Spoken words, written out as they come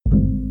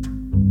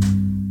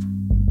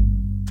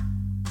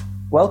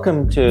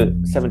Welcome to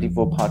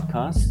 74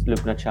 Podcast,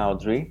 Lubna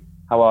Chowdhury.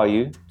 How are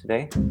you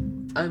today?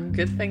 I'm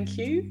good, thank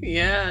you.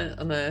 Yeah,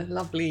 on a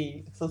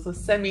lovely sort of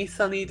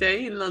semi-sunny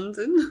day in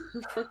London.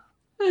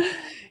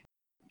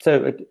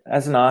 So,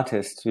 as an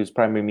artist whose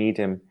primary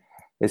medium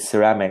is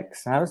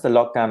ceramics, how has the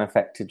lockdown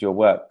affected your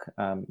work?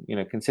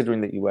 Considering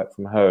that you work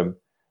from home,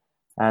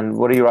 and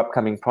what are your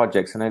upcoming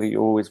projects? I know that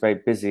you're always very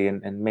busy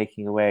and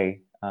making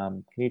away.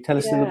 Can you tell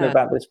us a little bit Yeah,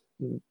 about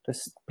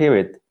this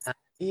period?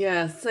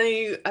 yeah.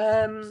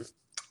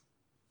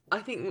 I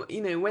think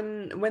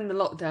when the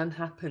lockdown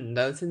happened,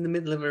 I was in the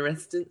middle of a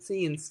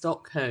residency in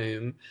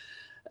Stockholm,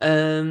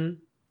 um,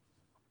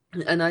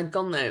 and I'd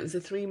gone there. It was a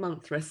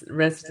 3-month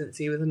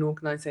residency with an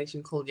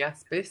organisation called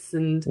Jaspis,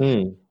 and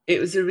Mm.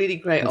 it was a really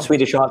great The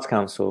opportunity. Swedish Arts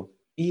Council.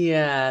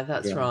 Yeah,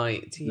 that's Yeah.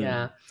 right. Mm.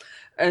 Yeah.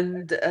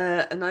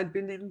 And I'd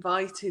been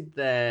invited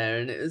there,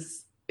 and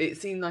it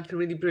seemed like a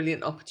really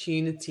brilliant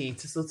opportunity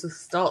to sort of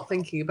start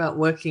thinking about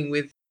working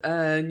with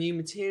new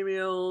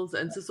materials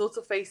and to sort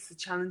of face the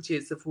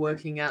challenges of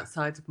working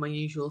outside of my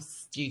usual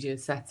studio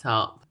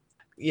setup.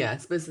 Yeah, I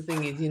suppose the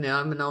thing is,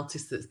 I'm an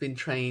artist that's been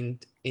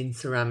trained in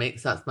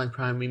ceramics. That's my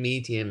primary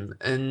medium,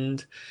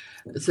 and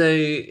so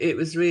it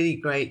was really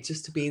great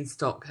just to be in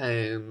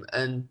Stockholm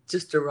and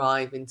just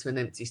arrive into an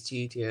empty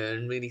studio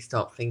and really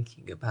start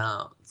thinking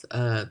about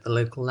the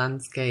local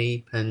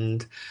landscape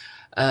and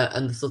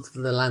the sort of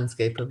the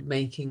landscape of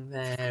making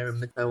there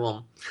and so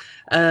on.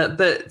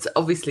 But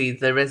obviously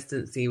the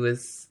residency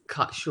was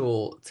cut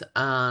short,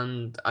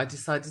 and I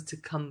decided to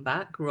come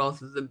back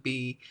rather than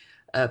be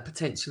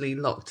potentially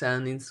locked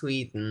down in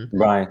Sweden.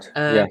 Right.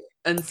 Um, Yeah.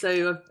 and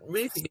so I've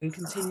really been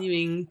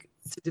continuing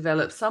to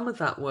develop some of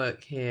that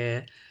work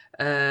here,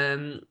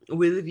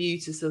 with a view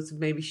to sort of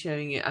maybe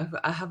showing it.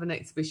 I have an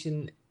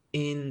exhibition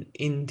in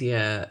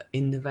India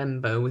in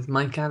November with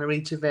my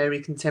gallery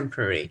Triveri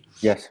Contemporary.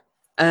 Yes.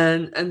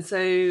 And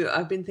so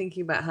I've been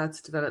thinking about how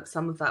to develop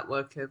some of that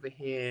work over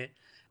here.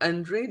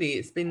 And really,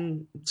 it's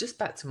been just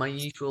back to my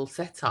usual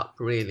setup,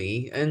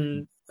 really,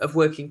 and of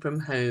working from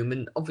home.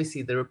 And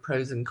obviously, there are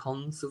pros and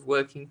cons of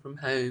working from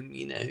home.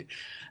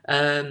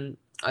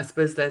 I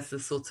suppose there's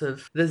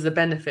the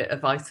benefit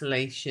of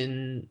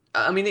isolation.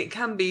 I mean, it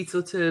can be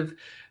sort of,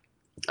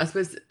 I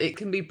suppose it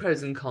can be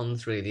pros and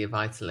cons really of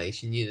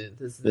isolation.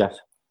 Yes.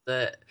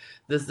 The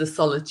there's the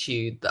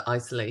solitude that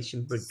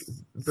isolation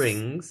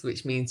brings,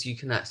 which means you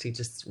can actually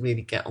just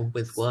really get on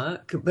with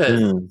work, but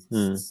Mm.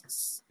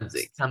 Mm.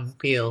 it can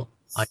feel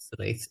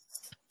isolated.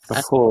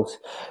 Of course.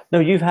 No,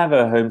 you have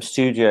a home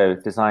studio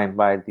designed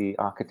by the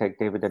architect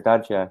David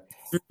Adadja.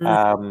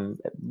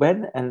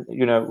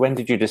 Mhm. When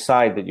did you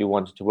decide that you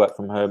wanted to work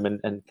from home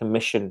and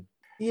commission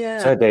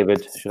Yeah. Sir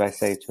David, should I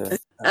say, to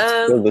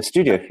Um, build a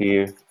studio for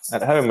you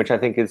at home, which I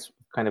think is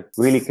kind of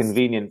really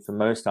convenient for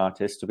most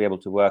artists to be able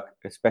to work,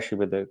 especially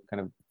with a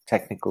kind of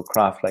technical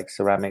craft like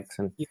ceramics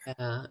and yeah,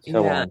 so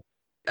yeah. on.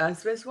 I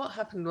suppose what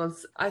happened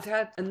was I'd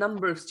had a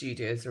number of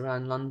studios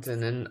around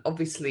London, and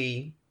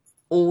obviously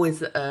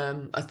always I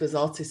suppose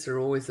artists are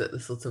always at the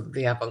sort of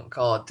the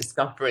avant-garde,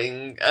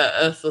 discovering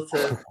a sort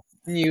of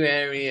new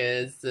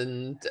areas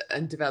and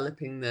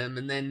developing them,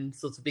 and then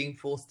sort of being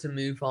forced to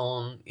move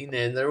on.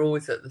 They're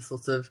always at the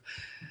sort of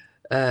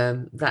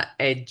that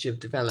edge of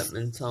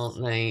development,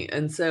 aren't they?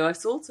 And so I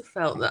sort of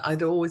felt that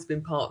I'd always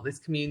been part of this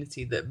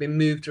community that had been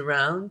moved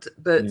around.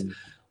 But Mm,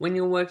 when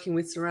you're working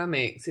with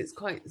ceramics, it's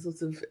quite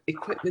sort of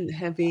equipment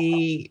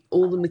heavy.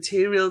 All the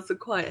materials are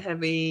quite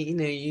heavy. You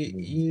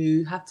mm,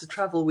 you have to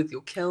travel with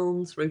your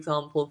kilns, for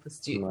example, from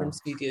well,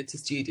 studio to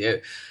studio.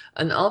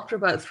 And after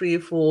about 3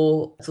 or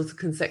 4 sort of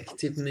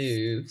consecutive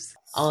moves,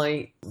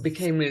 I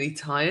became really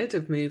tired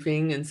of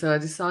moving, and so I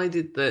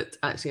decided that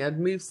actually I'd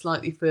move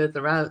slightly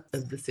further out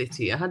of the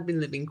city. I had been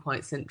living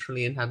quite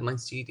centrally and had my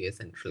studio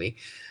centrally,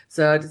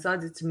 so I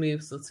decided to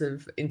move sort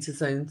of into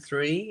zone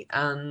 3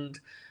 and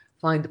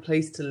find a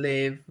place to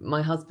live.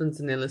 My husband's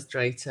an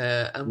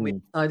illustrator, and we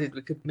mm. decided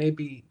we could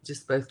maybe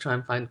just both try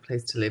and find a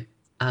place to live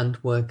and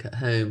work at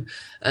home.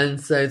 And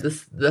so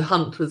the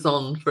hunt was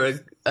on for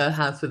a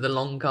house with a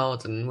long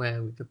garden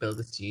where we could build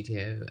a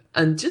studio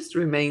and just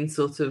remain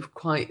sort of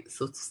quite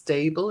sort of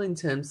stable in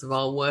terms of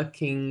our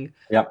working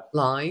Yeah.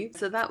 life.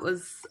 So that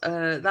was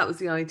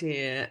the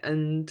idea,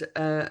 and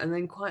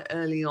then quite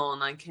early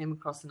on, I came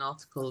across an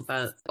article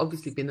about,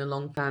 obviously been a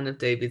long fan of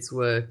David's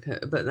work,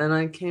 but then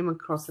I came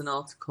across an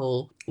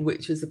article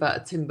which was about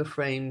a timber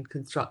frame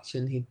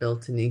construction he'd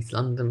built in East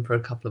London for a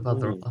couple of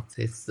other Mm,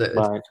 artists that had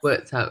right.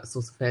 worked out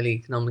sort of fairly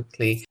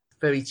economically.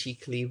 Very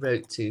cheekily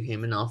wrote to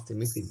him and asked him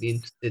if he'd be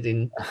interested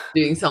in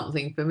doing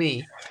something for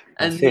me,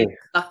 I and see.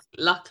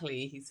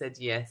 luckily he said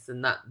yes,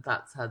 and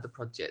that's how the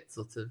project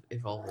sort of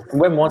evolved.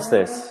 When was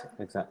this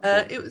exactly?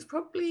 It was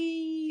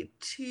probably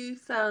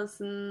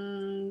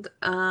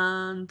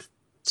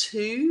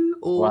 2002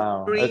 or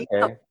Wow. three, something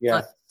Okay. like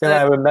Yeah. Then I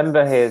that.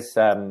 remember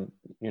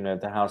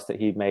the house that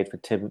he made for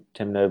Tim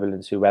Noble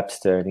and Sue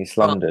Webster in East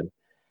So, London.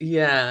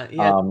 yeah,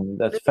 yeah,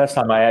 That's the first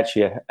time I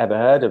actually ever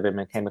heard of him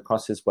and came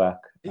across his work.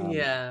 yeah,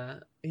 yeah.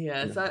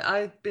 Yeah. So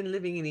I've been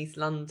living in East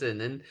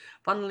London, and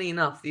funnily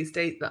enough, the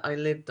estate that I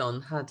lived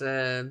on had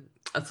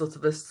a sort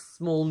of a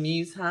small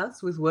muse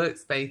house with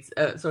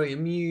a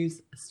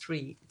muse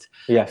street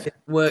Yes. with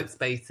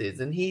workspaces,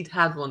 and he'd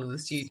had one of the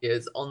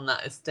studios on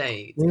that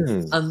estate,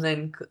 Mm, and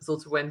then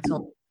sort of went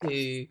on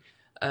to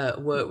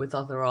work with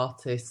other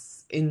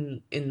artists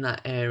in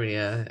that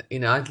area. You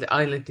know,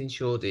 I lived in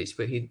Shoreditch,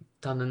 but he'd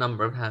done a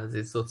number of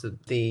houses, sort of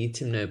the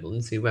Tim Noble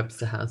and Sue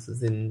Webster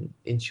houses in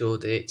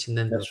Shoreditch, and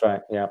then there was that's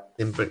right. Yeah.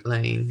 in Brick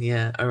Lane,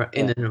 yeah,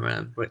 in Yeah. and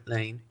around Brick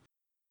Lane.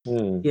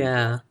 Mm.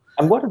 Yeah.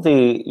 And what are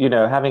the, you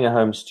know, having a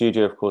home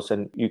studio, of course,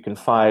 and you can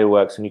fire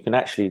works and you can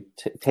actually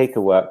take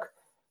a work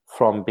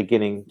from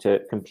beginning to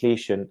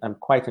completion, and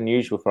quite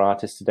unusual for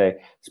artists today,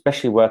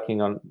 especially working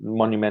on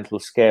monumental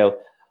scale.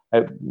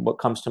 What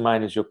comes to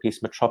mind is your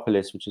piece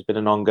Metropolis, which has been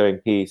an ongoing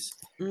piece,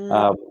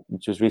 Mm.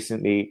 which was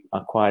recently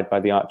acquired by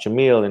the Art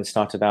Jameel and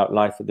started out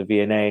life at the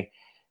V&A.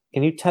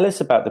 Can you tell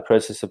us about the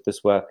process of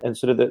this work and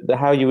sort of the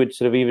how you would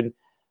sort of even,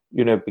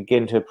 you know,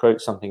 begin to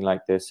approach something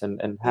like this,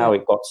 and Yeah. how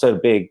it got so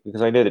big?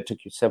 Because I know that it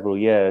took you several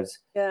years.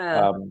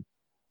 Yeah. Um,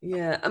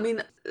 Yeah, I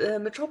mean,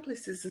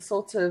 Metropolis is a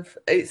sort of,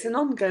 it's an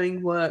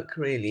ongoing work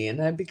really,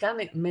 and I began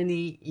it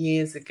many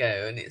years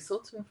ago, and it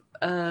sort of,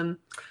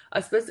 I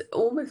suppose it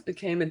almost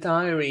became a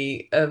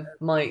diary of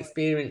my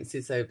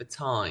experiences over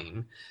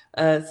time.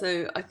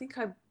 So I think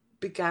I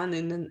began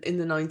in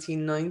the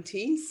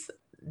 1990s,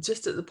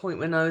 just at the point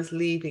when I was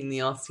leaving the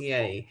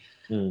RCA.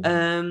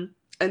 mm,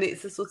 And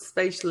it's a sort of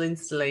spatial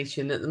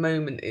installation. At the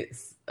moment,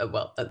 it's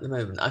well. At the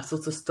moment, I've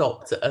sort of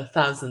stopped at a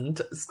thousand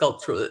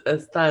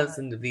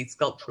of these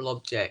sculptural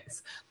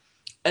objects,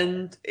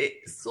 and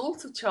it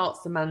sort of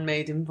charts the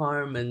man-made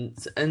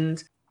environment.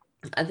 And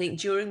I think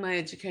during my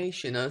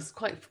education, I was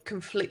quite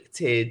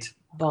conflicted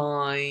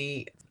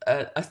by,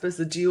 I suppose,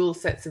 the dual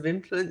sets of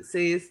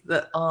influences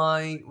that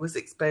I was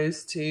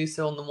exposed to.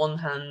 So on the one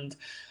hand,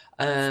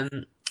 um,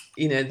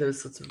 there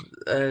was sort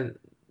of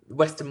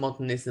Western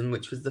modernism,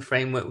 which was the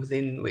framework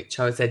within which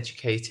I was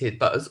educated,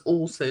 but I was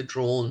also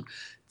drawn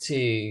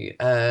to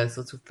I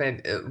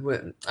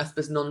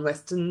suppose,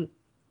 non-Western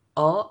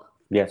art,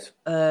 yes.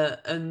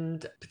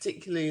 and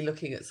particularly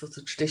looking at sort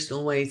of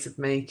traditional ways of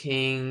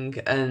making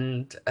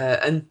and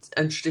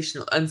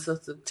traditional and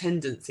sort of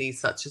tendencies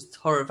such as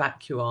torre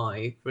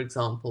vacui, for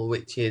example,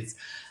 which is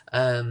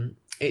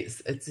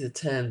it's a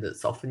term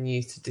that's often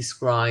used to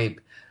describe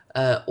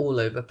all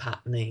over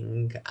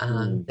patterning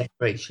and Mm,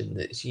 decoration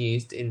that's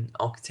used in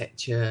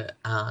architecture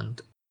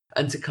and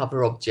to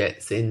cover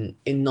objects in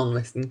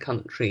non-Western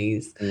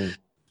countries. mm,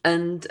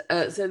 And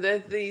so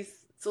there's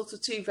these sort of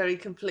two very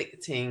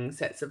conflicting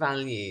sets of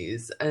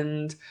values,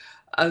 and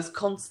I was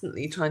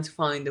constantly trying to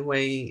find a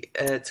way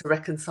to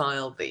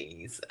reconcile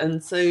these.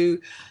 And so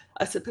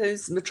I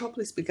suppose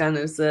Metropolis began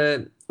as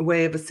a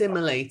way of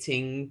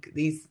assimilating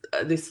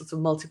this sort of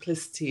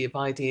multiplicity of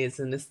ideas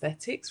and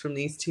aesthetics from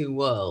these two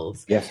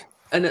worlds. yes.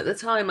 And at the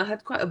time, I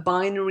had quite a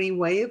binary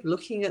way of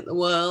looking at the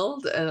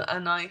world,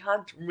 and I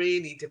had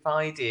really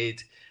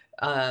divided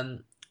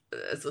um,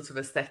 sort of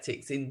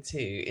aesthetics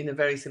in a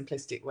very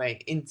simplistic way,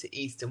 into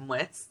East and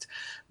West.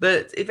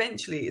 But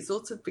eventually, it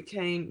sort of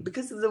became,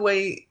 because of the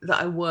way that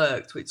I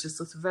worked, which is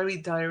sort of very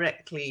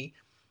directly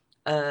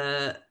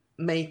uh,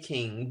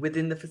 making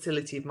within the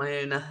facility of my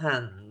own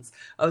hands,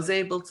 I was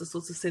able to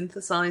sort of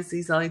synthesize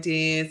these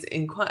ideas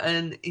in quite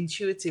an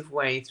intuitive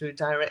way through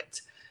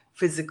direct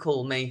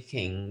physical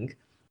making.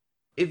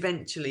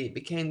 Eventually it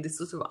became this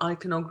sort of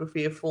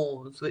iconography of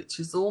forms, which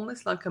is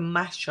almost like a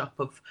mashup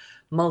of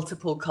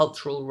multiple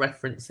cultural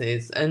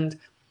references. And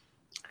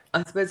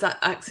I suppose that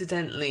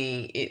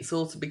accidentally it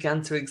sort of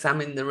began to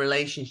examine the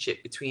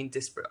relationship between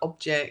disparate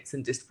objects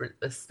and disparate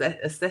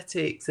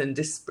aesthetics and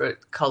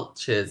disparate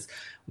cultures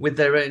with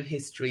their own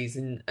histories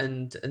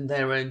and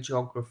their own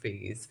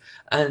geographies.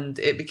 And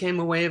it became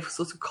a way of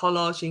sort of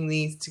collaging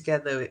these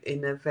together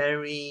in a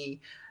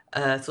very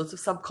sort of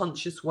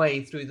subconscious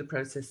way through the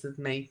process of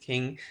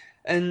making.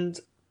 And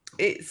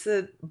it's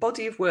a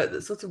body of work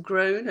that's sort of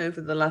grown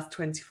over the last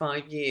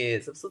 25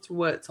 years. I've sort of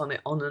worked on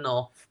it on and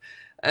off.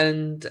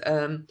 And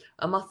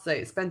I must say,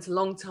 it spent a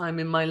long time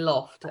in my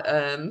loft.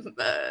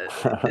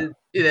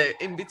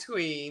 In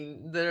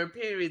between, there are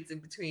periods in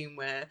between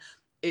where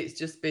it's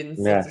just been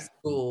sort of Yes.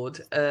 stored.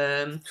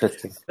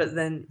 Interesting. But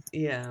then,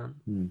 yeah,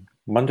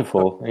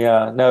 Wonderful.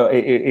 Yeah. No,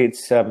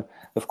 it's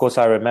of course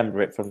I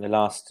remember it from the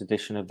last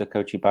edition of the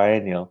Kochi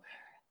Biennial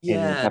in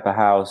yeah, Pepper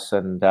House,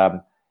 and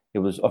it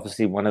was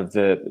obviously one of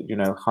the, you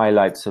know,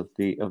 highlights of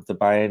the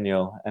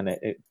biennial, and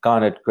it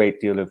garnered a great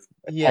deal of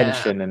yeah,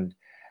 attention, and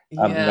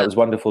that yeah, was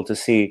wonderful to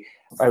see.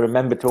 I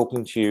remember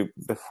talking to you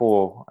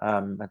before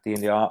at the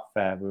India Art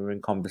Fair. We were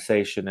in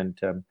conversation, and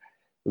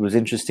it was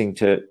interesting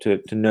to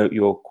note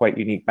your quite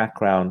unique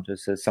background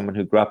as someone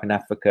who grew up in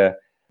Africa.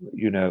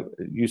 You know,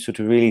 you sort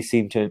of really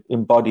seem to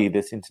embody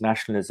this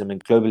internationalism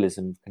and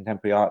globalism of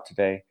contemporary art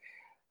today.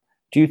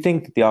 Do you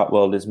think that the art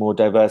world is a more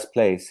diverse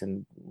place,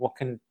 and what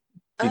can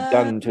be uh,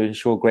 done to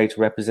ensure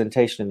greater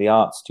representation in the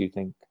arts, do you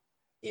think?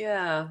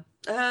 yeah.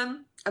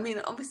 I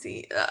mean,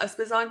 obviously, I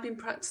suppose I've been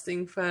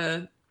practicing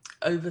for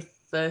over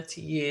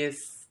 30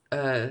 years.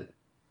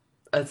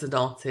 as an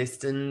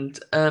artist, and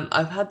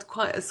I've had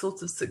quite a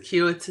sort of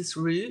circuitous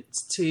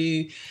route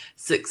to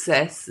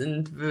success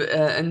and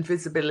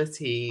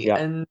visibility. Yeah.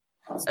 And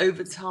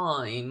over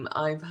time,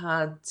 I've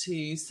had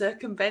to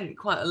circumvent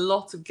quite a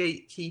lot of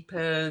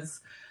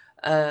gatekeepers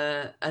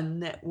and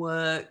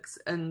networks,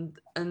 and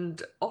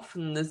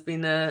often there's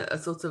been a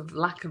sort of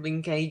lack of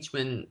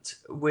engagement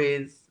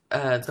with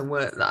the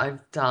work that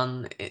I've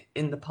done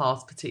in the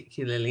past,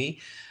 particularly.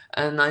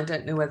 And I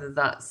don't know whether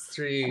that's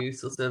through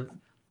sort of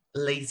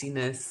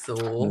laziness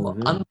or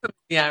Hmm.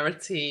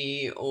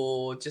 unfamiliarity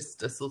or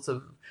just a sort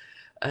of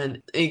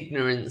an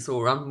ignorance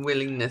or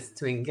unwillingness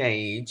to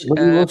engage.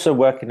 Well, you also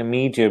work in a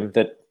medium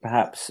that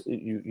perhaps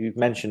you've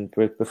mentioned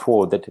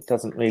before that it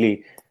doesn't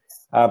really.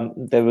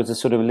 There was a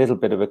sort of a little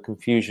bit of a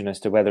confusion as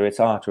to whether it's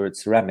art or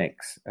it's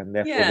ceramics, and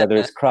therefore Yeah, whether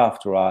it's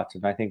craft or art.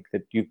 And I think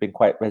that you've been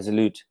quite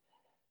resolute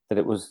that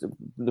it was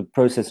the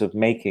process of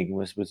making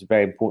was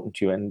very important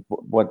to you, and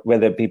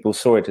whether people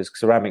saw it as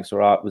ceramics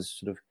or art was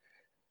sort of.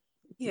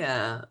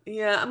 yeah.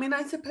 I mean,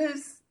 I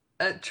suppose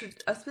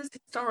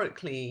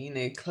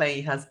historically, clay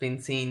has been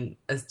seen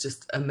as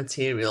just a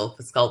material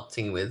for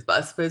sculpting with, but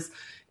I suppose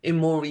in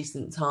more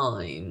recent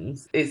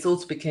times, it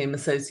sort of became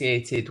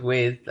associated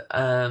with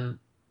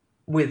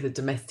a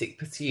domestic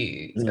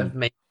pursuit Mm. of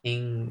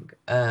making,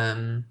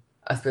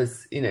 I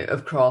suppose,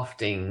 of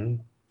crafting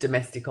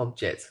domestic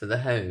objects for the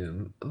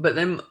home. But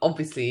then,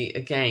 obviously,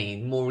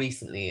 again, more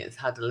recently, it's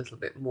had a little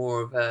bit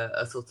more of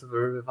a sort of a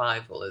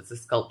revival as a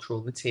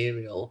sculptural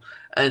material.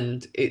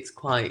 And it's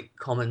quite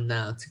common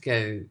now to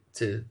go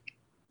to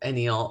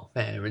any art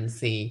fair and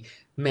see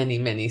many,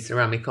 many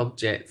ceramic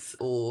objects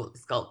or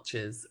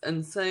sculptures.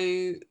 And so,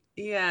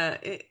 yeah,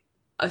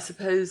 I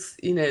suppose,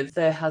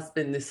 there has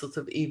been this sort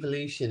of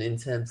evolution in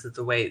terms of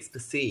the way it's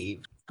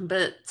perceived.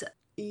 But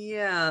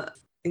yeah,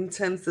 in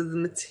terms of the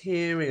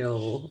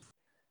material,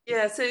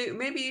 yeah, so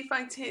maybe if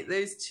I take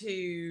those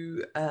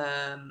two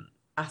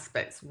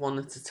aspects one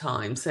at a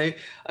time. So,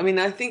 I mean,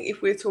 I think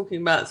if we're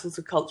talking about sort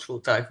of cultural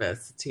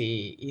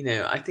diversity,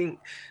 I think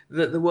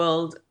that the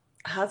world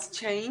has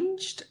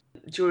changed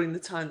during the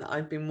time that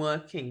I've been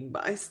working,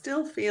 but I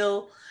still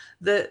feel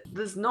that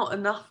there's not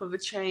enough of a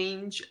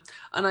change.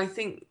 And I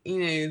think,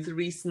 the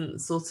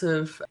recent sort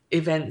of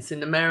events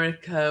in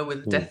America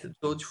with the Mm. death of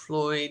George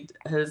Floyd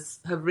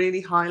have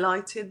really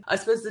highlighted, I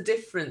suppose, the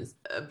difference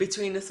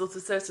between a sort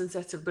of certain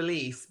set of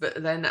beliefs,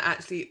 but then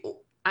actually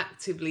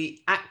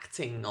actively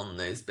acting on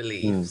those Mm.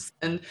 beliefs.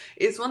 And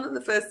it's one of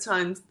the first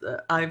times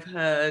that I've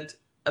heard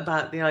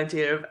about the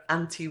idea of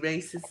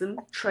anti-racism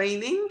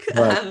training.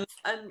 Right.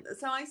 And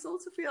so I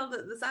sort of feel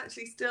that there's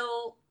actually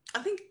still,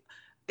 I think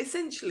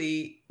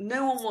essentially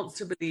no one wants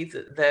to believe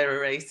that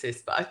they're a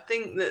racist, but I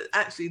think that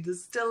actually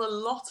there's still a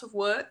lot of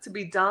work to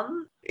be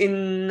done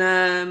in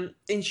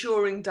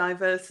ensuring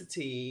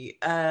diversity.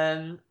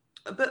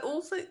 But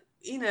also,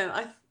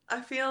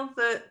 I feel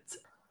that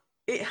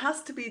it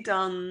has to be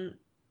done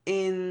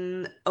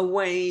in a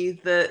way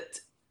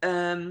that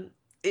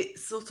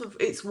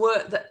it's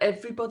work that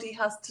everybody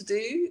has to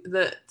do,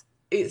 that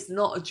it's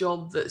not a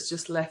job that's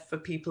just left for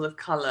people of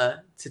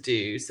color to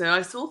do. So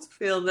I sort of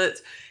feel that,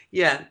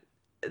 yeah,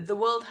 the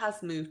world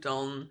has moved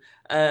on.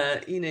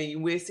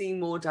 We're seeing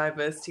more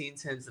diversity in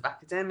terms of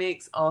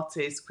academics,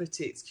 artists,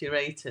 critics,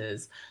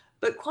 curators.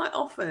 But quite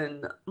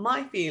often,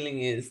 my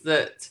feeling is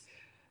that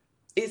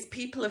it's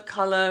people of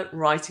color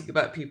writing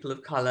about people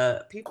of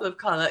color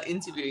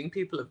interviewing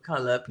people of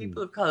color, Mm.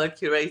 people of color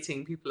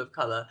curating people of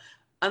color.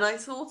 And I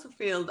sort of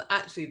feel that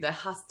actually there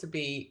has to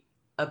be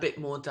a bit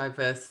more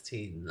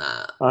diversity in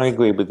that. I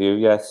agree with you.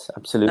 Yes, Um,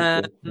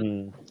 absolutely.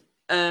 Mm.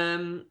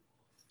 um,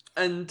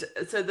 and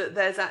so that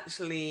there's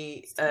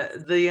actually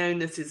the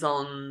onus is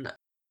on,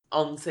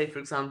 say, for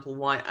example,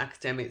 white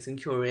academics and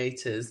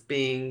curators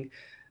being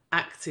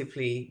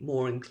actively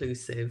more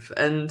inclusive.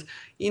 And,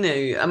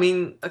 I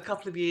mean, a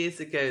couple of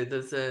years ago,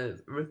 there's a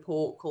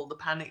report called the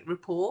Panic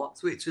Report,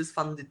 which was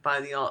funded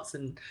by the Arts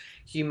and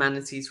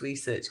Humanities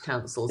Research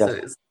Council. So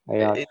Yes, it's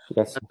AI.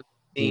 Yes.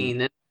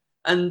 Mm.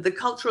 and the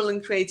cultural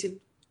and creative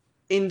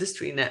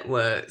industry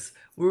networks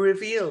were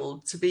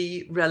revealed to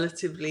be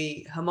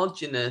relatively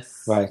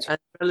homogenous Right. and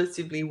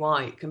relatively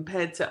white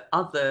compared to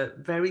other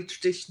very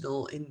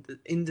traditional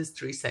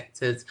industry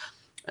sectors.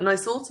 And I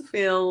sort of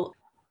feel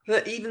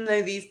that even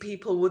though these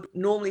people would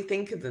normally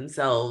think of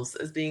themselves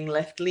as being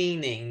left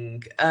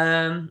leaning,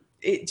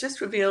 it just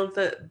revealed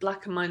that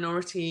Black and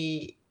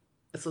minority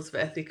sort of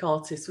ethnic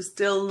artists were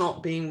still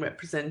not being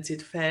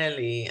represented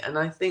fairly. And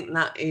I think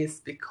that is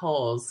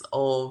because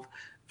of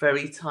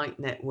very tight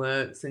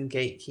networks and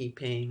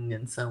gatekeeping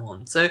and so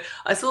on. So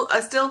I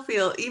still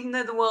feel, even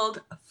though the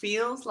world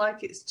feels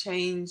like it's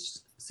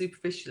changed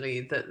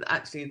superficially, that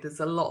actually there's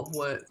a lot of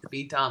work to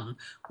be done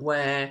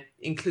where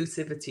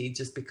inclusivity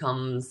just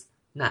becomes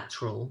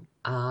natural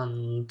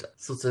and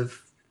sort of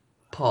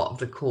part of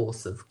the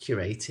course of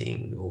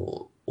curating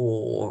or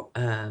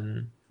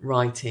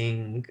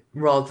writing,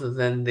 rather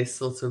than this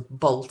sort of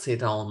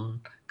bolted on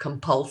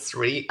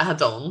compulsory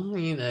add-on.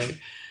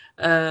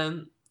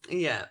 Um,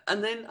 Yeah,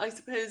 and then I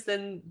suppose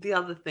then the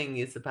other thing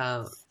is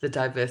about the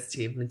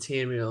diversity of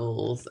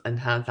materials and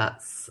how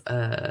that's,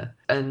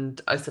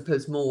 and I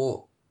suppose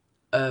more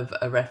of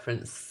a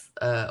reference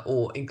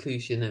or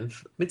inclusion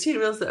of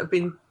materials that have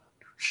been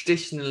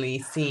traditionally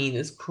seen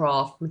as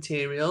craft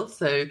materials.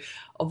 So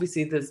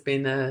obviously there's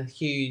been a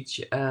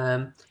huge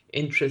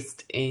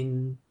interest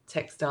in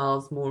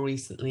textiles more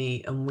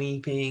recently and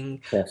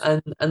weaving, Yes,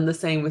 and the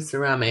same with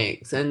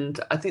ceramics. And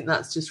I think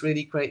that's just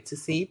really great to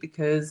see,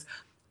 because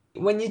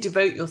when you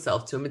devote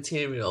yourself to a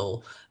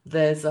material,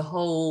 there's a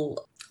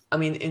whole, I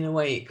mean, in a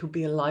way, it could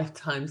be a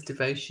lifetime's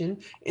devotion.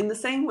 In the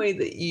same way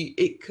that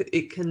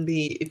it can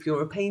be if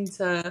you're a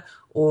painter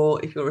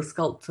or if you're a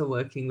sculptor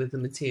working with the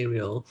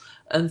material.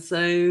 And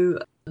so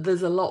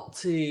there's a lot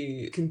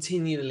to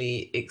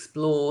continually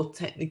explore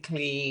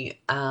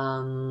technically,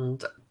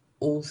 and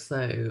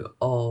also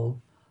of,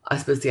 I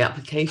suppose, the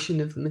application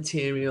of the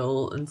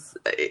material and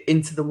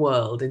into the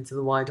world, into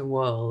the wider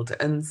world.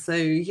 And so,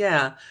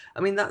 yeah, I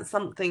mean, that's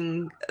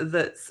something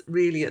that's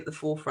really at the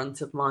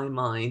forefront of my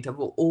mind. I've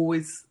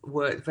always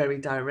worked very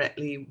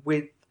directly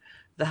with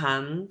the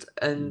hand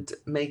and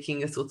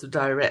making a sort of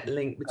direct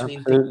link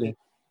between thinking. absolutely.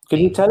 Can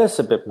you tell us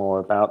a bit more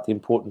about the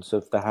importance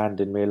of the hand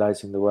in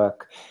realizing the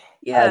work?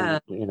 Yeah,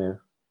 And, you know,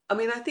 I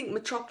mean, I think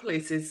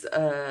Metropolis is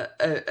a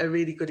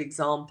really good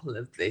example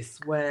of this,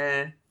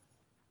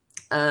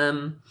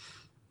 um,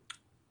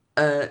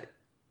 uh,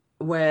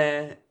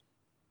 where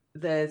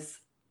there's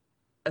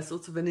a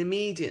sort of an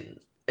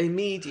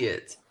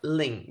immediate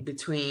link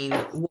between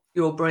what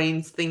your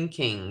brain's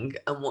thinking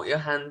and what your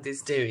hand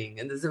is doing,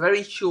 and there's a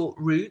very short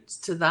route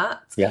to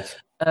that. yes,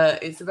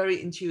 It's a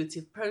very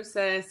intuitive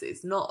process.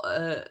 It's not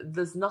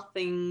there's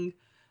nothing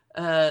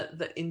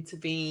that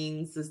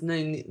intervenes.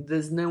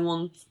 There's no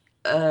one,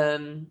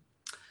 um,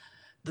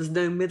 there's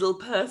no middle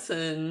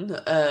person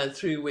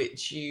through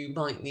which you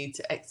might need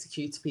to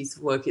execute a piece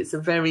of work. It's a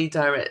very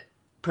direct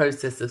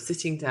process of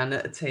sitting down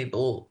at a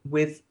table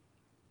with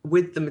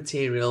the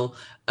material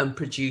and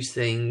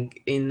producing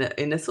in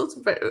a sort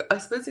of I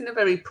suppose in a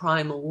very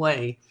primal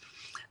way.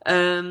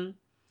 Um,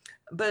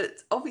 but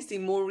obviously,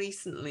 more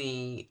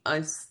recently,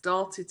 I've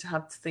started to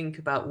have to think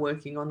about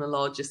working on a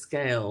larger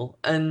scale,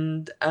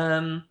 and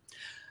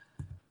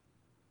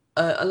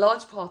a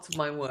large part of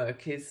my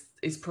work is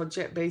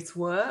project based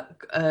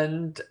work,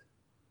 and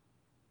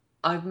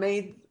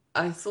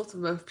I sort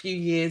of a few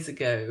years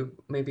ago,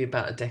 maybe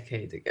about a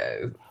decade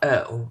ago,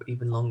 or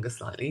even longer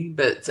slightly,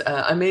 but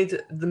I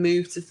made the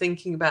move to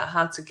thinking about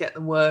how to get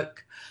the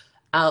work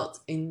out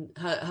in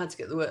how to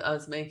get the work I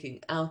was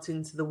making out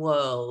into the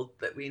world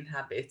that we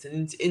inhabit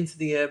and into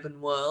the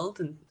urban world,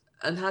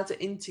 and how to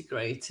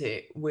integrate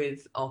it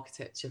with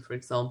architecture, for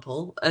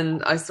example.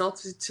 And I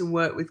started to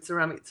work with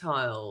ceramic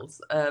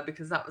tiles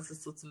because that was a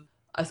sort of,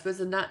 I suppose,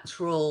 a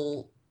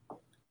natural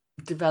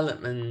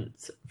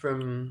development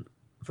from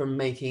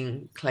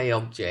making clay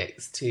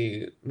objects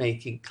to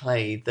making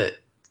clay that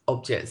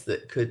objects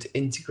that could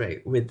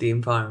integrate with the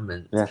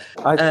environment. yes.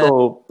 I Uh,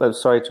 saw,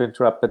 sorry to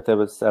interrupt, but there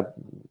was,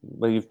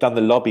 well, you've done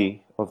the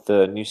lobby of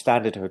the New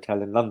Standard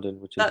Hotel in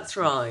London, that's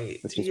right.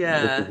 which is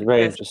Yeah.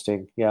 very Yes.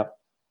 interesting. Yeah.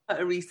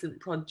 A recent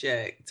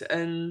project,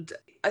 and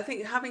I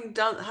think having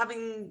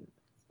to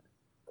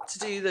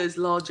do those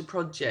larger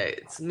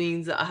projects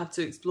means that I have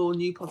to explore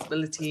new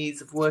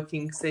possibilities of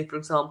working, say, for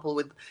example,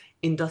 with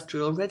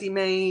industrial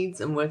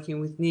ready-mades and working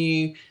with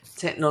new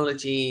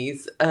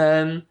technologies,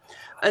 and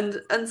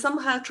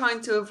somehow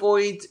trying to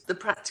avoid the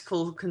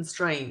practical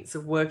constraints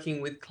of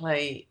working with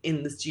clay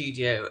in the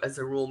studio as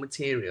a raw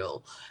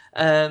material,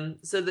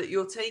 so that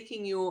you're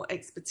taking your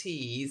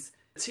expertise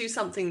to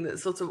something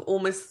that's sort of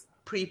almost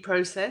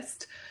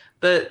pre-processed,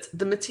 but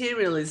the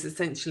material is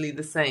essentially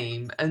the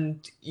same,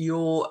 and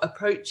you're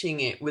approaching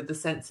it with the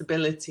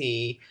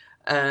sensibility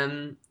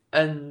and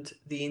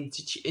the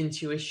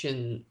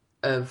intuition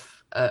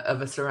of a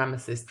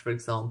ceramicist, for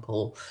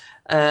example.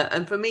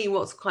 And for me,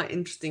 what's quite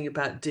interesting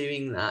about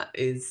doing that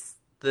is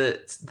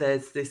that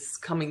there's this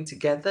coming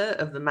together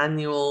of the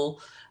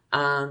manual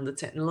and the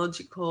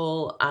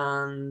technological,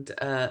 and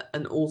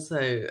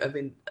also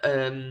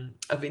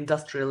of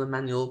industrial and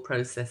manual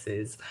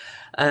processes,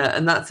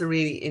 and that's a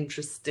really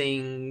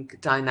interesting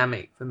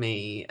dynamic for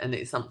me, and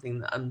it's something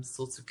that I'm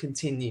sort of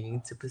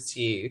continuing to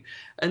pursue,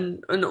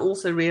 and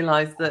also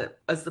realize that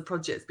as the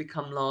projects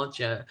become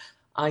larger,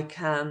 I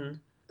can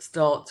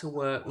start to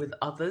work with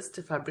others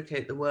to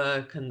fabricate the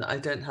work, and I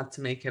don't have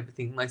to make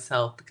everything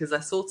myself, because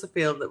I sort of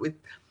feel that with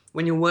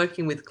when you're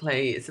working with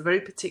clay, it's a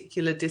very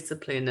particular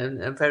discipline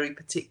and a very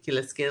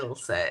particular skill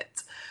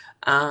set,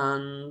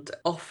 and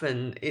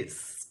often it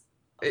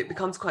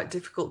becomes quite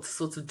difficult to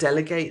sort of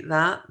delegate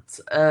that.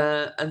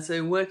 And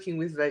so working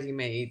with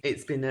ready-made,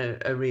 it's been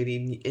a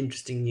really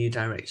interesting new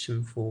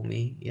direction for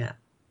me. Yeah.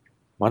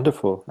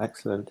 Wonderful.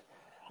 Excellent.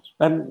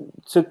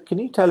 So can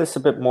you tell us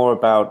a bit more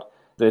about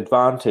the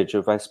advantage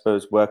of, I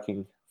suppose,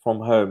 working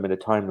from home at a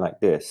time like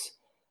this,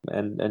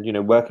 and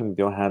working with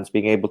your hands,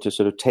 being able to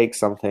sort of take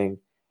something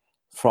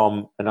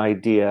from an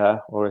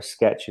idea or a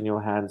sketch in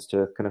your hands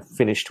to kind of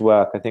finished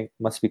work? I think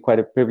must be quite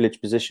a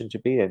privileged position to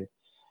be in.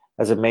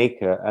 as a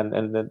maker, and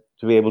then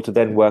to be able to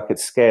then work at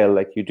scale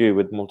like you do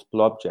with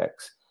multiple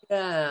objects.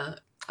 Yeah,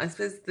 I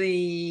suppose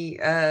the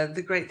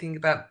great thing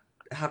about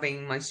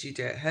having my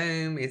studio at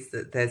home is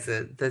that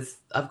there's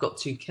I've got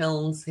two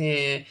kilns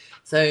here.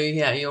 So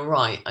yeah, you're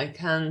right. I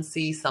can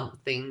see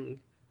something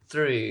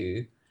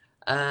through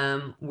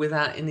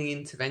without any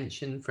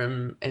intervention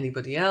from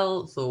anybody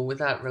else or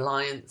without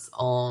reliance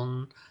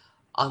on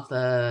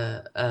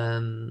other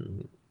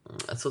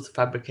sort of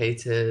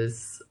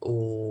fabricators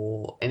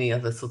or any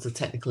other sort of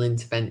technical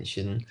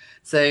intervention.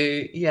 So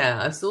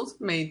yeah, I've sort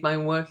of made my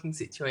working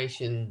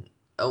situation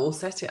or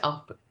set it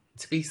up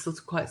to be sort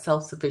of quite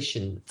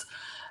self-sufficient.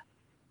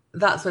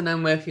 That's when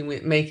I'm working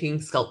with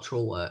making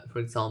sculptural work, for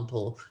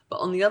example. But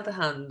on the other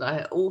hand,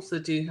 I also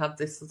do have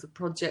this sort of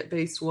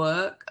project-based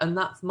work, and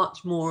that's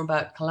much more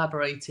about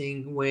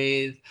collaborating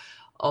with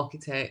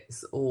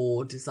architects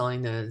or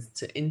designers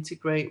to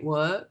integrate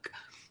work.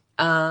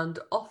 And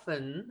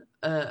often,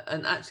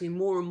 and actually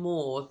more and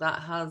more,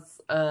 that has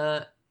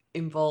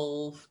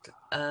involved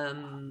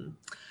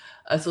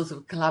a sort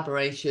of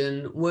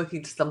collaboration,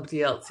 working to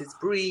somebody else's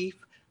brief,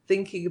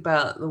 thinking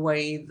about the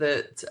way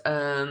that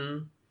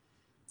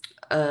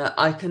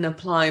I can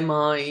apply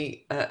my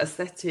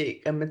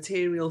aesthetic and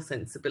material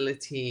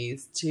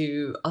sensibilities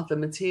to other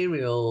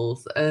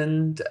materials.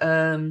 And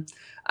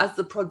as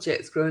the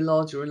projects grow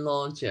larger and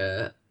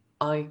larger,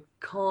 I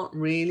can't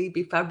really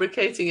be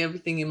fabricating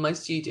everything in my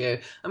studio.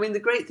 I mean, the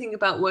great thing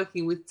about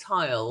working with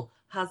tile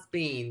has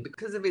been,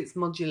 because of its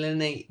modular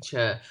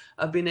nature,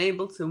 I've been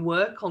able to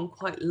work on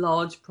quite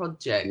large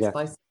projects Yes.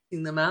 by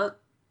setting them out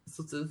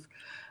sort of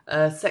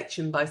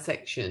section by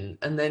section,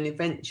 and then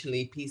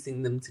eventually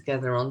piecing them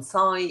together on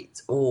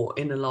site or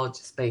in a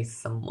larger space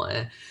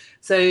somewhere.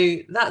 So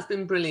that's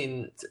been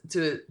brilliant.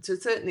 To a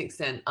certain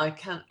extent, I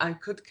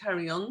could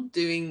carry on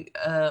doing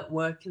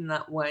work in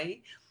that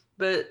way,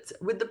 but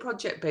with the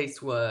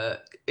project-based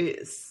work,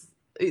 it's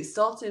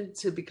starting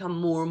to become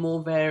more and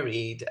more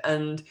varied,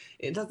 and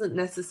it doesn't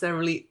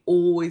necessarily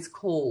always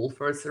call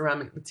for a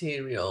ceramic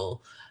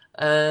material.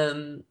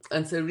 And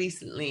so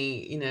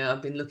recently,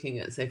 I've been looking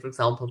at, say, for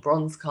example,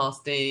 bronze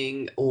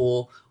casting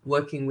or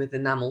working with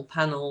enamel That's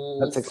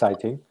panels.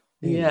 exciting.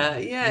 Yeah,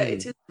 yeah, it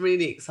Mm. is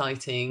really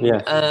exciting.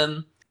 Yes.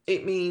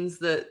 It means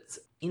that,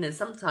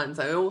 sometimes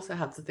I also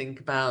have to think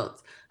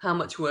about how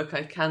much work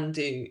I can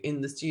do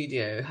in the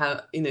studio,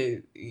 how,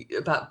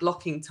 about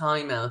blocking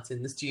time out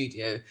in the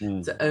studio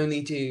Mm. to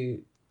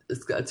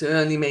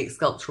only make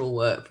sculptural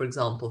work, for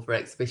example, for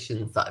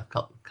exhibitions that I've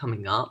got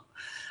coming up.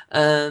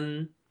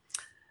 Um,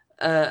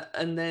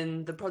 and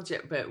then the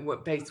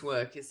project-based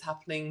work is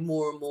happening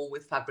more and more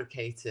with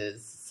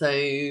fabricators. So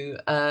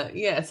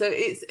yeah, so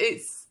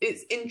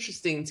it's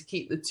interesting to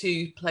keep the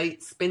two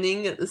plates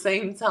spinning at the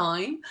same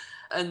time.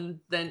 And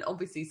then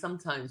obviously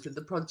sometimes with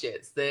the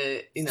projects,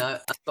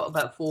 I've got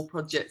about 4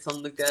 projects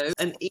on the go,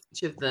 and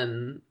each of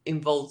them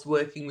involves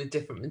working with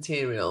different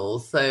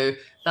materials. So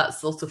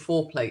that's sort of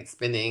 4 plates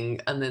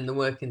spinning, and then the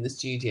work in the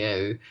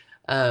studio,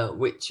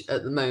 which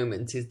at the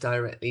moment is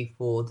directly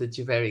for the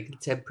Javeri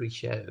Contemporary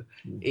Show,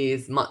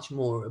 is much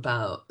more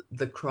about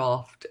the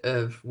craft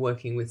of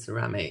working with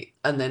ceramic.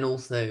 And then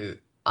also,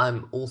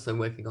 I'm also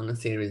working on a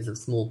series of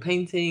small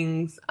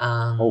paintings Oh,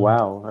 and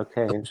wow.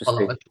 Okay,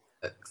 interesting. collage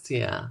works.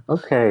 Yeah.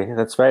 Okay,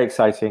 that's very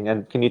exciting.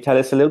 And can you tell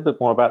us a little bit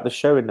more about the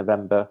show in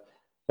November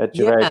at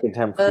Javeri Yeah.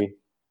 Contemporary?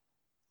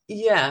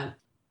 Yeah.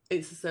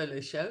 It's a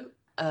solo show.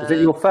 Is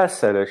it your first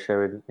solo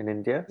show in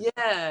India?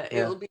 Yeah, it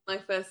Yeah, will be my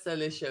first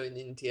solo show in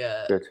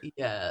India. good.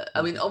 Yeah,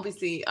 I mean, Mhm.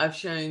 obviously, I've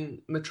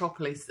shown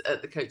Metropolis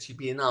at the Kochi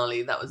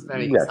Biennale. That was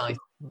very Yes, exciting.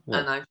 yes,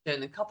 And I've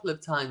shown a couple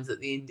of times at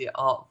the India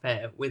Art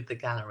Fair with the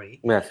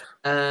gallery. yes.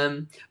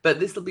 But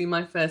this will be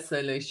my first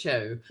solo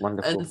show. And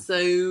Wonderful.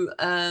 so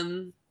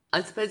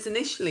I suppose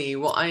initially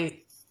what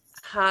I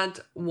had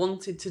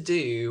wanted to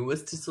do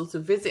was to sort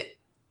of visit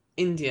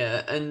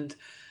India and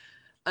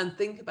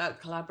think about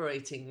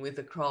collaborating with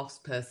a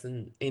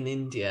craftsperson in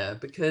India,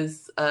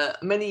 because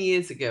many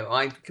years ago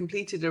I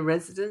completed a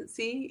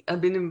residency.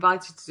 I've been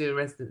invited to do a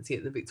residency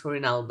at the Victoria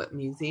and Albert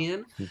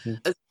Museum. Hmm.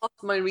 As part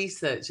of my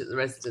research at the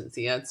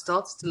residency, I'd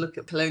started to look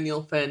at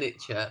colonial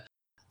furniture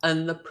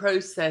and the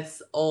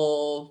process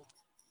of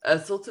a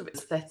sort of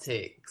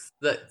aesthetics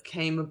that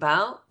came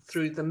about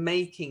through the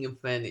making of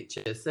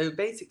furniture. So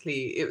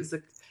basically, it was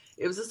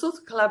a sort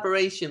of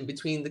collaboration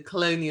between the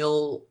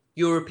colonial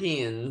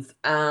Europeans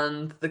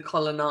and the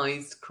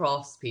colonized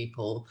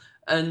craftspeople.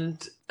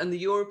 And the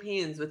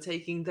Europeans were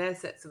taking their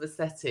sets of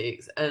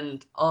aesthetics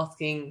and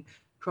asking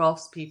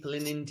craftspeople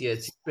in India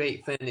to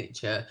create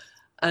furniture.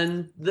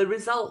 And the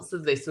results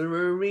of this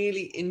were a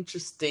really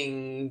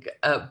interesting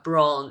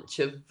branch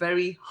of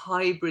very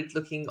hybrid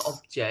looking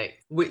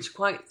objects, which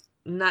quite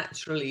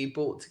naturally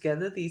brought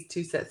together these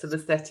two sets of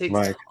aesthetics,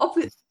 Right.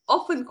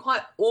 often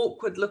quite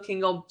awkward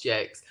looking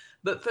objects.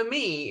 But for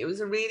me, it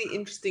was a really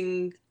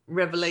interesting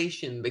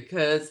revelation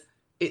because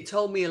it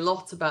told me a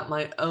lot about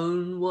my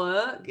own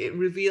work. It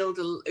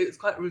was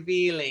quite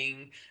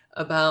revealing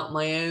about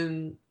my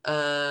own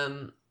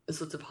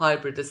sort of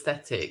hybrid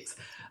aesthetics.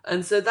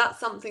 And so that's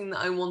something that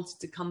I wanted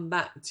to come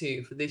back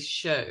to for this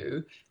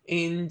show at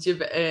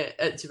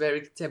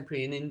Javeri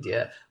Contemporary in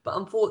India. But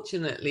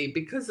unfortunately,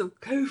 because of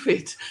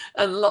COVID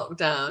and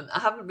lockdown, I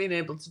haven't been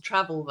able to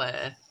travel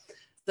there.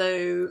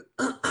 So,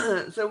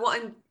 so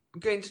what I'm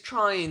going to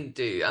try and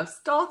do, I've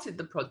started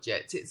the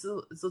project. It's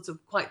sort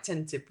of quite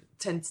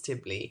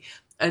tentatively,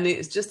 and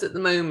it's just at the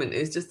moment,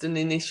 it's just an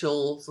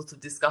initial sort of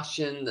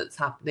discussion that's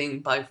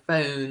happening by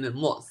phone and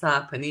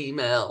WhatsApp and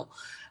email.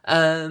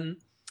 But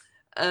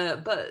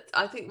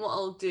I think what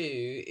I'll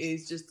do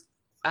is just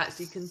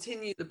actually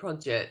continue the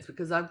project,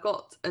 because I've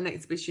got an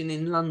exhibition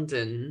in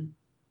London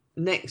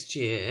next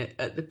year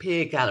at the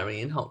Pier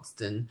Gallery in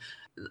Hoxton.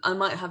 I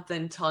might have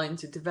then time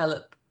to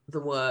develop the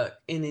work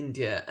in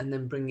India and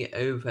then bring it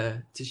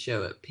over to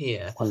show at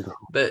Pier. Wonderful.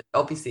 But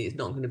obviously it's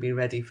not going to be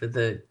ready for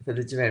the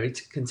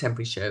Javeri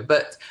Contemporary show.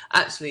 But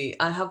actually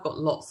I have got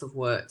lots of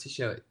work to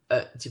show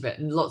at Javeri,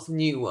 and lots of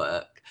new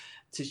work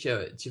to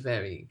show at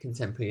Javeri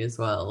Contemporary as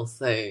well.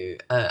 So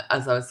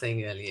as I was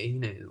saying earlier, you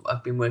know,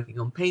 I've been working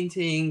on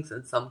paintings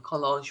and some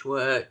collage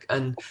work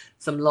and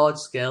some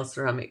large-scale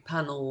ceramic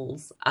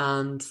panels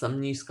and some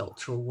new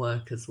sculptural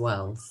work as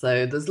well.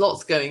 So there's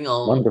lots going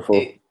on.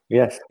 Wonderful.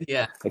 Yes.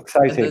 Yeah.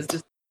 Exciting. And there's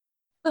just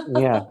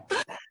yeah.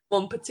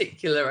 one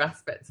particular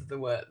aspect of the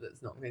work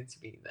that's not going to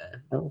be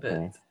there.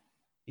 Okay. But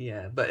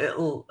yeah, but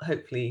it'll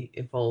hopefully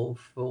evolve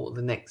for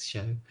the next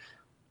show.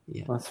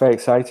 Yeah. That's very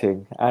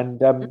exciting.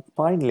 And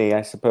finally,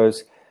 I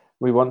suppose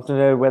we want to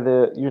know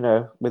whether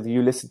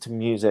you listen to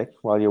music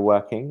while you're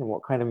working, and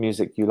what kind of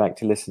music you like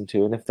to listen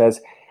to, and if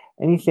there's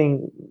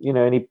anything,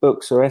 any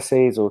books or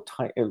essays or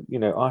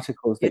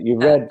articles that you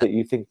read that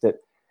you think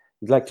that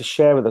you'd like to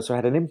share with us or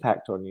had an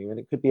impact on you, and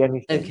it could be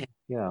anything. Okay.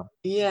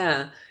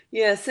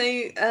 Yeah. So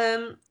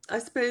I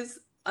suppose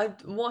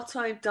what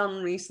I've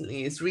done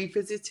recently is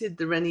revisited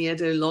the Reni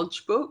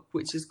Eddo-Lodge book,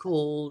 which is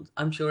called,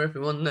 I'm sure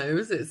everyone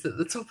knows, it's at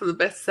the top of the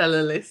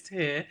bestseller list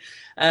here,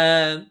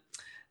 Why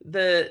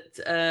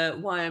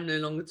I'm No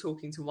Longer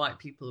Talking to White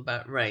People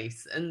About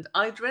Race. And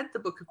I'd read the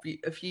book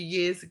a few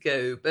years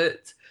ago,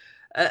 but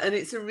and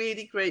it's a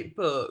really great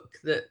book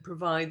that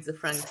provides a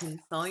frank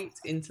insight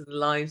into the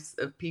lives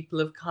of people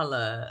of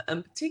colour,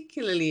 and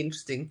particularly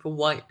interesting for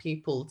white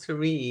people to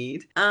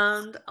read.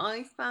 And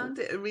I found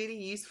it a really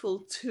useful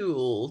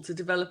tool to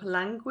develop a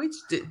language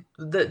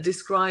that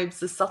describes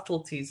the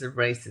subtleties of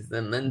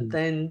racism, and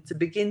then to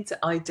begin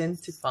to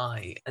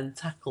identify and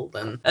tackle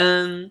them.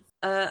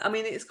 I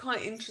mean, it's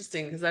quite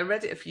interesting because I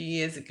read it a few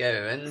years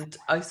ago, and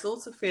I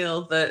sort of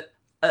feel that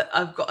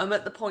I'm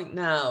at the point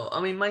now. I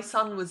mean, my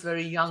son was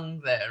very young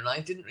there, and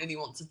I didn't really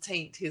want to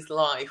taint his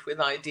life with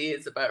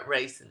ideas about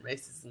race and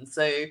racism,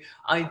 so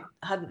I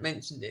hadn't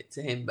mentioned it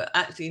to him. But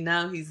actually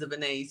now he's of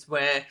an age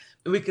where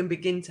we can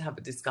begin to have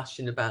a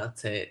discussion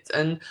about it,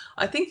 and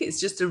I think it's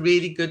just a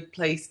really good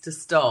place to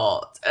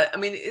start. I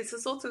mean, it's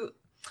a sort of,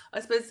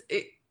 I suppose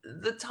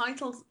the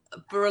title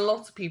for a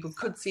lot of people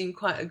could seem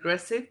quite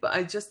aggressive, but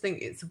I just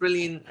think it's a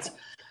brilliant,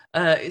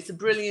 quite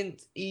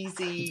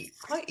easy,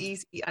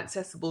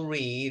 accessible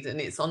read, and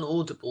it's on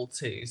Audible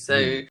too.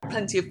 So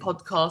plenty of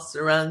podcasts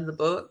around the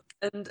book.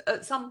 And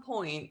at some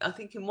point, I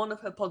think in one of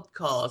her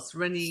podcasts,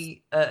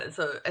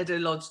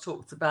 Eddo-Lodge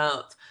talked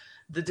about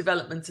the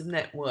development of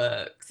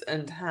networks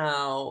and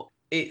how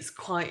it's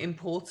quite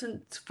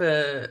important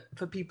for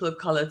people of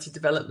colour to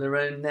develop their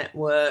own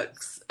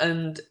networks.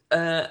 And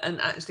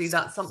actually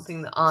that's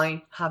something that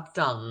I have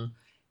done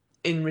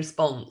in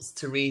response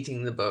to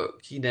reading the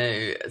book,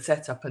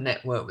 set up a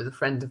network with a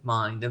friend of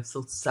mine of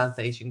sort of South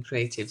Asian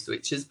creatives,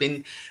 which has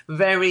been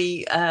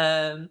very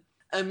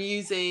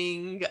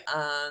amusing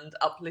and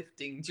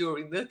uplifting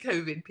during the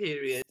COVID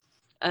period.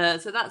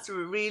 So that's a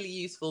really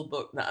useful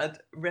book that I'd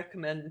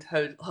recommend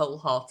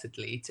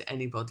wholeheartedly to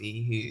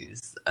anybody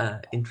who's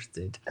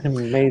interested.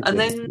 Amazing. And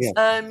then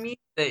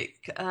music,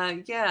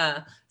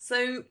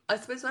 So I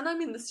suppose when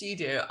I'm in the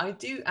studio, I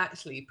do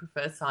actually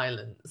prefer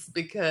silence,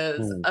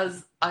 because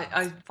as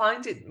I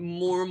find it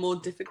more and more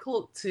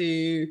difficult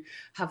to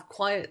have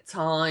quiet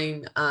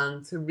time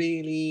and to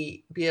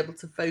really be able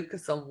to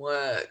focus on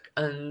work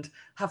and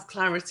have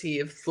clarity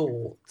of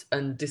thought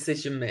and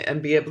decision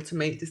and be able to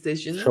make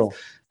decisions. Sure.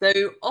 So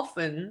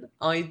often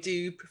I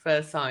do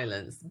prefer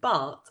silence,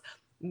 but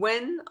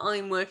when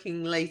I'm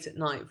working late at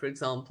night, for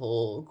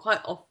example, quite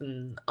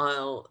often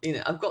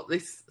I've got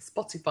this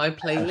Spotify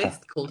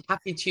playlist called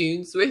Happy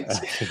Tunes, which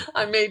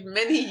I made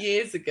many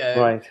years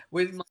ago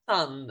with my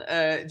son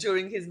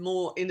during his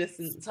more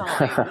innocent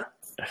time.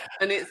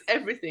 And it's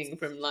everything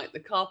from like The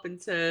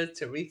Carpenters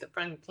to Aretha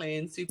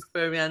Franklin, Super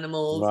Furry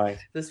Animals.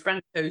 There's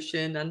Frank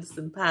Ocean,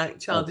 Anderson .Paak,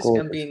 Childish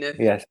Gambino.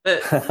 Yes.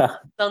 But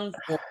son's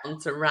gone on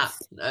to rap.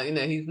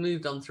 He's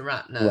moved on to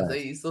rap now, so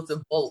he sort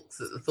of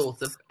balks at the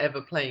thought of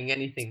ever playing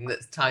anything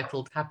that's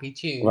titled Happy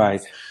Tunes.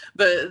 Right.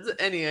 But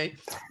anyway,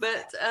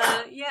 but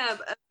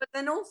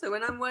then also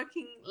when I'm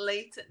working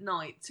late at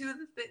night, two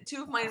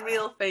of my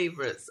real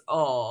favourites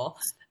are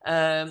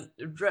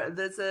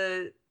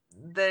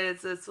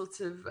there's a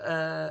sort of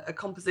a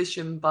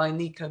composition by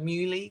Nico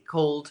Muhly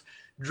called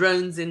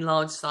Drones in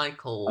Large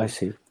Cycles. I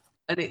see.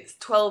 and it's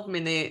 12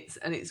 minutes,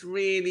 and it's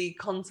really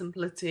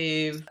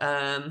contemplative,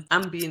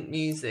 ambient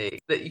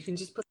music that you can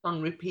just put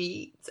on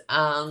repeat,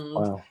 and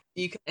Wow.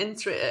 you can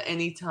enter it at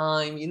any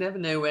time. You never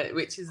know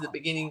which is the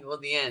beginning or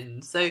the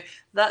end. So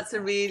that's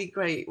a really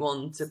great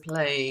one to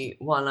play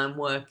while I'm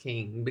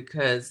working,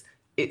 because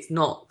it's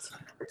not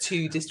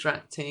too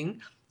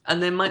distracting.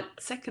 And then my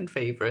second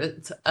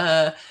favorite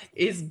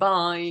is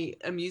by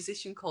a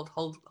musician called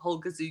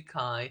Holger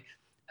Zukai,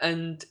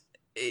 and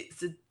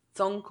it's a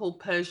song called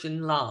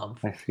Persian Love.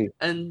 I see.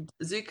 And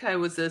Zukai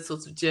was a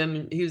sort of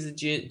German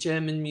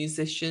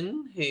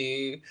musician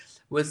who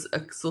was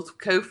a sort of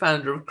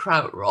co-founder of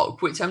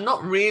krautrock, which I'm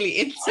not really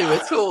into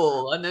at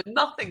all. I know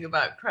nothing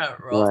about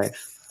krautrock, Right.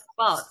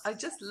 but I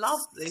just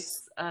love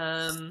this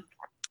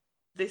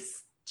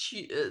this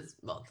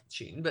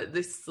tune, but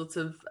this sort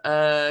of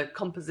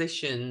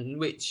composition,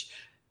 which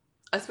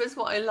I suppose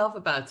what I love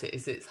about it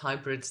is its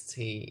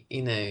hybridity.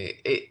 You know,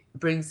 it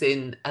brings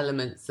in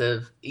elements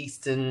of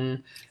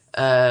Eastern,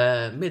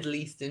 Middle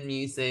Eastern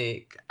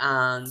music,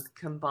 and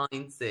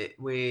combines it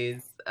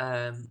with,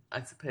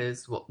 I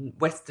suppose, what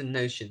Western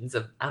notions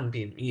of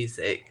ambient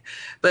music.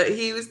 But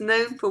he was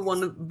known for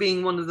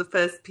being one of the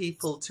first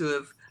people to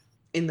have,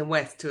 in the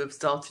West, to have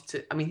started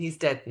to, I mean, he's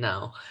dead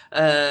now.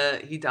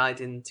 He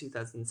died in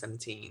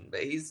 2017,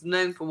 but he's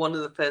known for one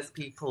of the first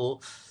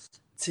people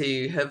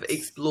to have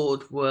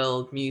explored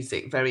world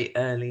music very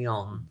early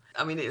on.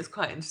 I mean, it was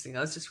quite interesting.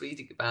 I was just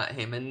reading about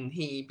him, and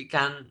he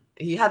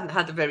hadn't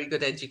had a very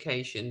good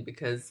education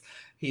because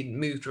he'd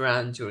moved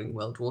around during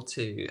World War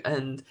II,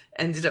 and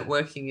ended up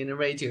working in a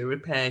radio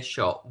repair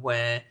shop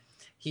where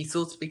he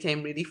sort of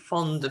became really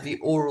fond of the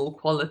oral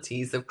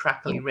qualities of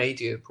crackly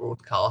radio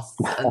broadcasts,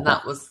 and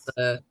that was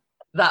the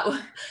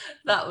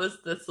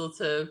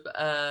sort of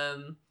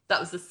that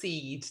was the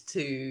seed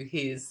to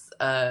his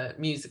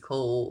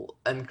musical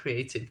and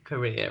creative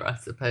career, I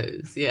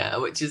suppose. Yeah,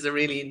 which is a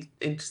really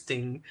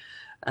interesting,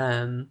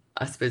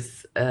 I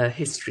suppose,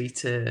 history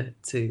to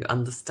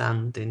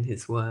understand in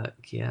his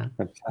work. Yeah,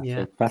 Fantastic.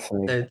 yeah.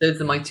 Fascinating. So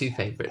those are my two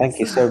favorites. Thank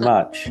you so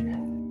much.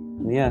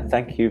 Yeah,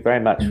 thank you very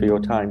much for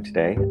your time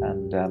today,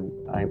 and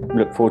I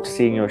look forward to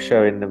seeing your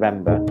show in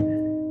November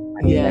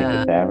when you make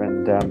it there,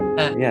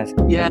 and yes,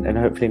 and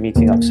hopefully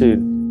meeting up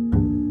soon.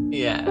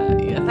 Yeah.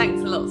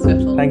 Thanks a lot,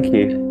 Svetlana. Thank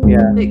you.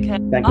 Yeah. Take care.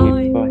 Thank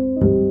Bye. you.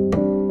 Bye.